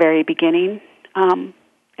from the very beginning. And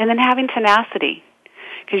then having tenacity,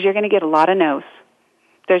 because you're going to get a lot of no's.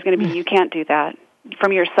 There's going to be, you can't do that.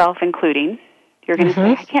 From yourself including, you're going to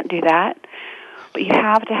say, I can't do that. But you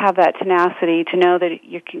have to have that tenacity to know that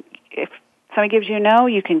if somebody gives you a no,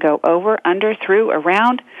 you can go over, under, through,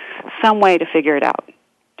 around, some way to figure it out.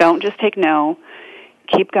 Don't just take no.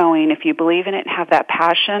 Keep going. If you believe in it, have that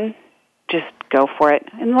passion, just go for it.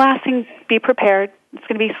 And the last thing, be prepared. It's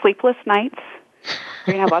going to be sleepless nights.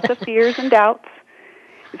 You're going to have lots of fears and doubts.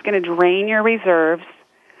 It's going to drain your reserves.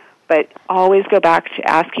 But always go back to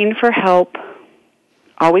asking for help.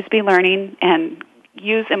 Always be learning and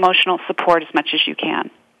use emotional support as much as you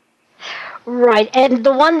can. Right, and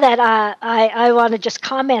the one that I want to just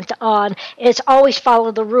comment on is always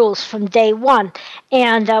follow the rules from day one,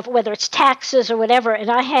 and whether it's taxes or whatever. And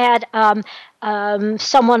I had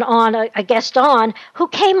someone on, a guest on, who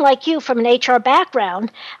came like you from an HR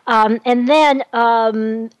background, and then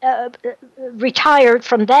retired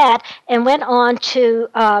from that and went on to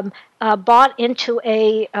bought into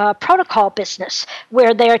a protocol business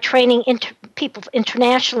where they're training people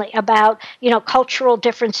internationally about cultural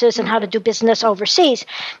differences and how to do business overseas.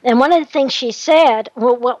 And one of the things she said,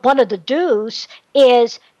 one of the do's,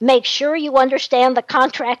 is make sure you understand the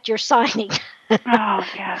contract you're signing. Oh,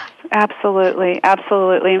 yes, absolutely,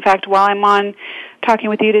 absolutely. In fact, while I'm on talking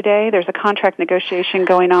with you today, there's a contract negotiation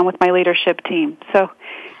going on with my leadership team. So,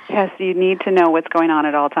 yes, you need to know what's going on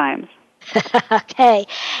at all times. Okay.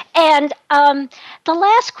 And the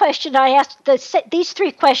last question I asked, these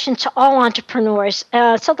three questions to all entrepreneurs.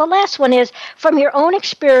 So the last one is, from your own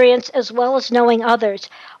experience as well as knowing others,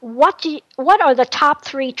 what are the top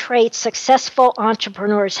three traits successful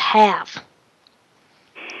entrepreneurs have?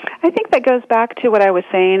 I think that goes back to what I was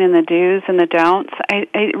saying in the do's and the don'ts.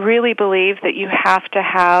 I really believe that you have to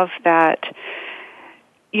have that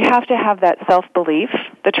self-belief,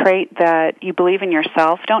 the trait that you believe in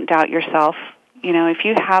yourself. Don't doubt yourself. If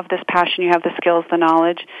you have this passion, you have the skills, the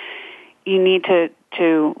knowledge, you need to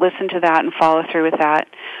listen to that and follow through with that.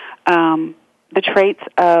 The traits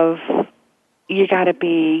of you got to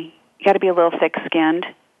be a little thick-skinned,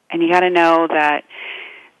 and you got to know that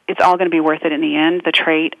it's all going to be worth it in the end. The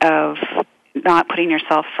trait of not putting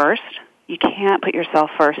yourself first. You can't put yourself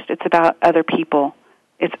first. It's about other people.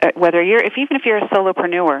 It's even if you're a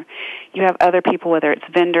solopreneur, you have other people, whether it's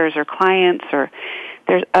vendors or clients, or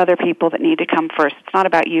there's other people that need to come first. It's not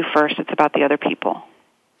about you first. It's about the other people.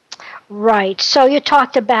 Right. So you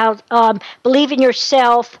talked about believe in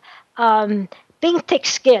yourself, being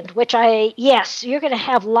thick-skinned, which yes, you're going to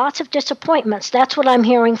have lots of disappointments. That's what I'm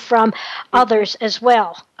hearing from others as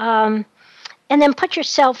well. And then put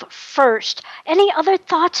yourself first. Any other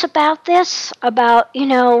thoughts about this? About,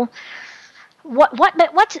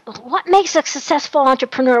 what makes a successful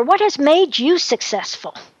entrepreneur? What has made you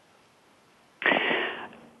successful?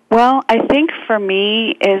 Well, I think for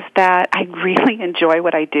me is that I really enjoy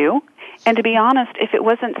what I do. And to be honest, if it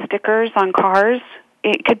wasn't stickers on cars,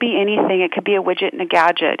 it could be anything. It could be a widget and a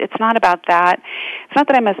gadget. It's not about that. It's not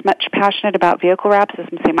that I'm as much passionate about vehicle wraps as,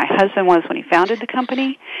 say, my husband was when he founded the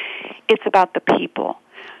company. It's about the people.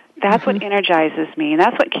 That's what energizes me.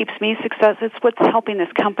 That's what keeps me successful. It's what's helping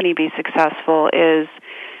this company be successful, is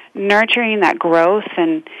nurturing that growth,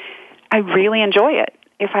 and I really enjoy it.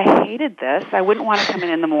 If I hated this, I wouldn't want to come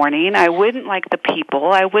in the morning. I wouldn't like the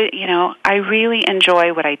people. I really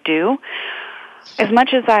enjoy what I do. As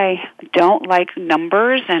much as I don't like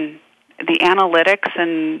numbers and the analytics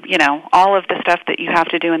and, all of the stuff that you have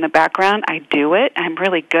to do in the background, I do it. I'm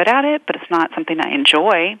really good at it, but it's not something I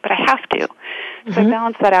enjoy, but I have to. So I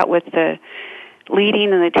balance that out with the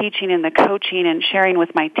leading and the teaching and the coaching and sharing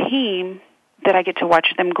with my team, that I get to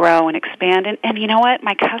watch them grow and expand. And you know what?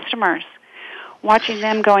 My customers, watching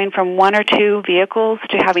them going from 1 or 2 vehicles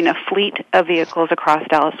to having a fleet of vehicles across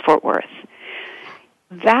Dallas-Fort Worth.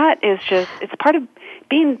 That is it's part of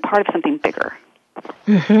being part of something bigger.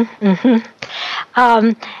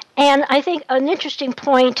 And I think an interesting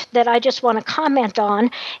point that I just want to comment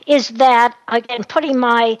on is that, again, putting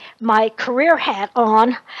my career hat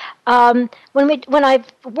on, when I've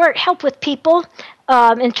helped with people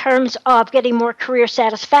in terms of getting more career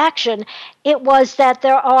satisfaction, it was that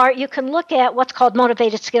you can look at what's called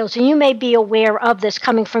motivated skills, and you may be aware of this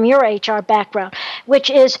coming from your HR background, which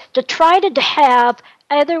is to try to have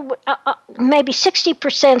either maybe 60%,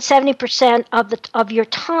 70% of your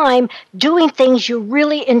time doing things you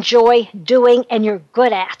really enjoy doing and you're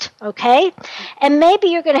good at, okay? And maybe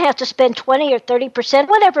you're going to have to spend 20 or 30%,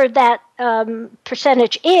 whatever that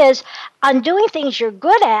percentage is, on doing things you're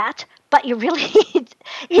good at, but you really,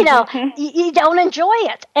 you don't enjoy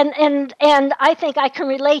it. And I think I can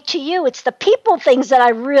relate to you. It's the people things that I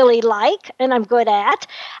really like and I'm good at.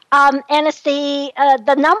 And it's the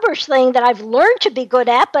numbers thing that I've learned to be good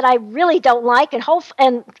at, but I really don't like. And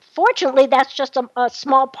fortunately, that's just a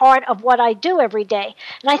small part of what I do every day.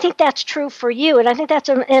 And I think that's true for you. And I think that's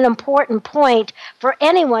an important point for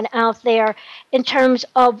anyone out there in terms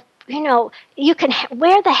of, you can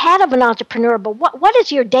wear the hat of an entrepreneur, but what is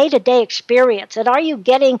your day-to-day experience, and are you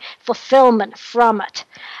getting fulfillment from it?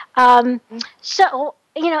 So,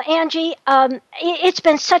 Angie, it's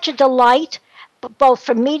been such a delight, both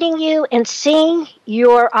for meeting you and seeing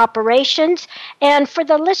your operations. And for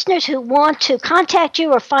the listeners who want to contact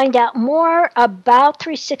you or find out more about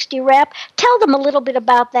 360 Wrap, tell them a little bit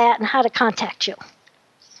about that and how to contact you.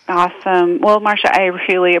 Awesome. Well, Marsha, I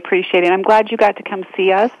really appreciate it. I'm glad you got to come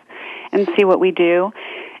see us and see what we do.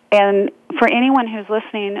 And for anyone who's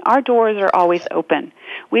listening, our doors are always open.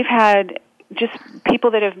 We've had just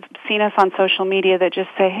people that have seen us on social media that just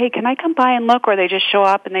say, hey, can I come by and look? Or they just show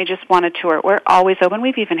up and they just want a tour. We're always open.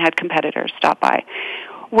 We've even had competitors stop by.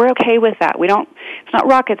 We're okay with that. It's not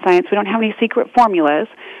rocket science. We don't have any secret formulas,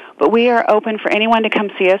 but we are open for anyone to come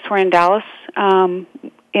see us. We're in Dallas, in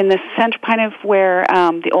the center, kind of where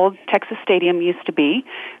the old Texas Stadium used to be,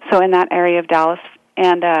 so in that area of Dallas.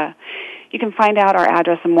 And you can find out our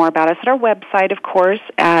address and more about us at our website, of course,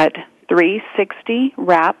 at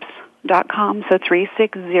 360wraps.com, so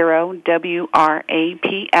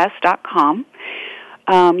 360wraps.com.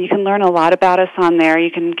 You can learn a lot about us on there.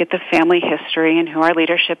 You can get the family history and who our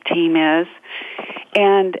leadership team is.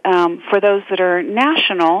 And for those that are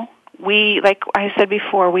national, we, like I said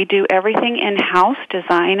before, we do everything in-house,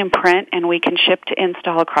 design and print, and we can ship to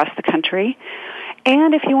install across the country.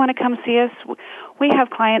 And if you want to come see us, we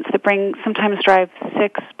have clients that sometimes drive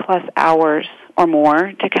 6+ hours or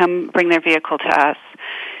more to come bring their vehicle to us.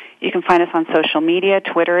 You can find us on social media.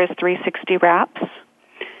 Twitter is 360 Wraps.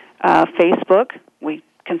 Facebook, we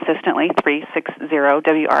consistently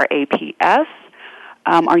 360WRAPS.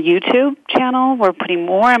 Our YouTube channel, we're putting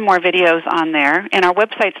more and more videos on there. And our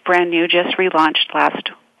website's brand new, just relaunched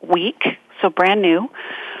last week, so brand new.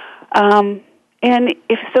 And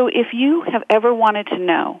if you have ever wanted to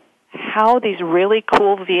know how these really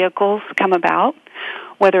cool vehicles come about,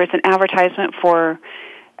 whether it's an advertisement for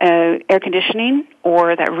air conditioning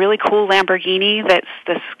or that really cool Lamborghini that's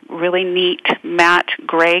this really neat matte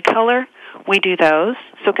gray color, we do those.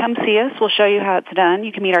 So come see us. We'll show you how it's done.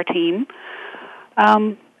 You can meet our team.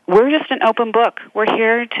 We're just an open book. We're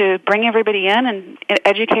here to bring everybody in and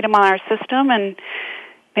educate them on our system and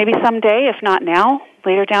maybe someday, if not now,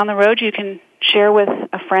 later down the road, you can share with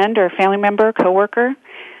a friend or a family member, coworker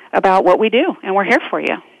about what we do, and we're here for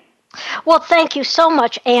you. Well, thank you so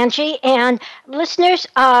much, Angie. And listeners,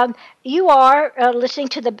 you are listening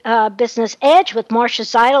to the Business Edge with Marcia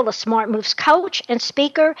Zeidel, the Smart Moves coach and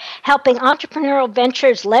speaker, helping entrepreneurial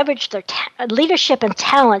ventures leverage their leadership and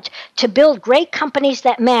talent to build great companies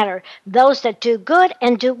that matter, those that do good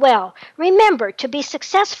and do well. Remember, to be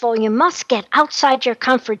successful, you must get outside your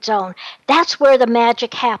comfort zone. That's where the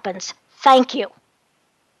magic happens. Thank you.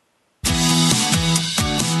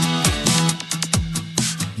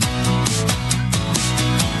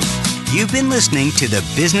 You've been listening to The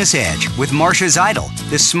Business Edge with Marcia Zeidel,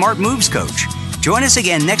 the Smart Moves coach. Join us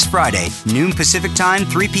again next Friday, noon Pacific Time,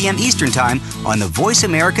 3 p.m. Eastern Time on the Voice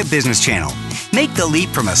America Business Channel. Make the leap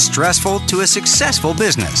from a stressful to a successful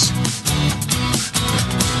business.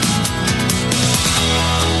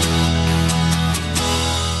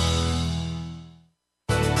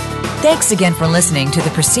 Thanks again for listening to the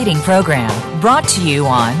preceding program, brought to you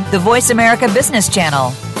on the Voice America Business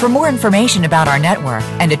Channel. For more information about our network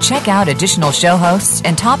and to check out additional show hosts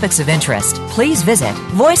and topics of interest, please visit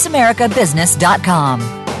voiceamericabusiness.com.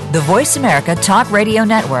 The Voice America Talk Radio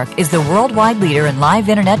Network is the worldwide leader in live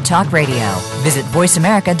Internet talk radio. Visit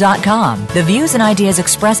voiceamerica.com. The views and ideas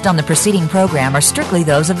expressed on the preceding program are strictly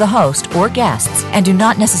those of the host or guests and do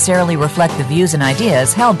not necessarily reflect the views and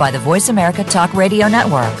ideas held by the Voice America Talk Radio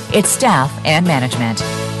Network, its staff, and management.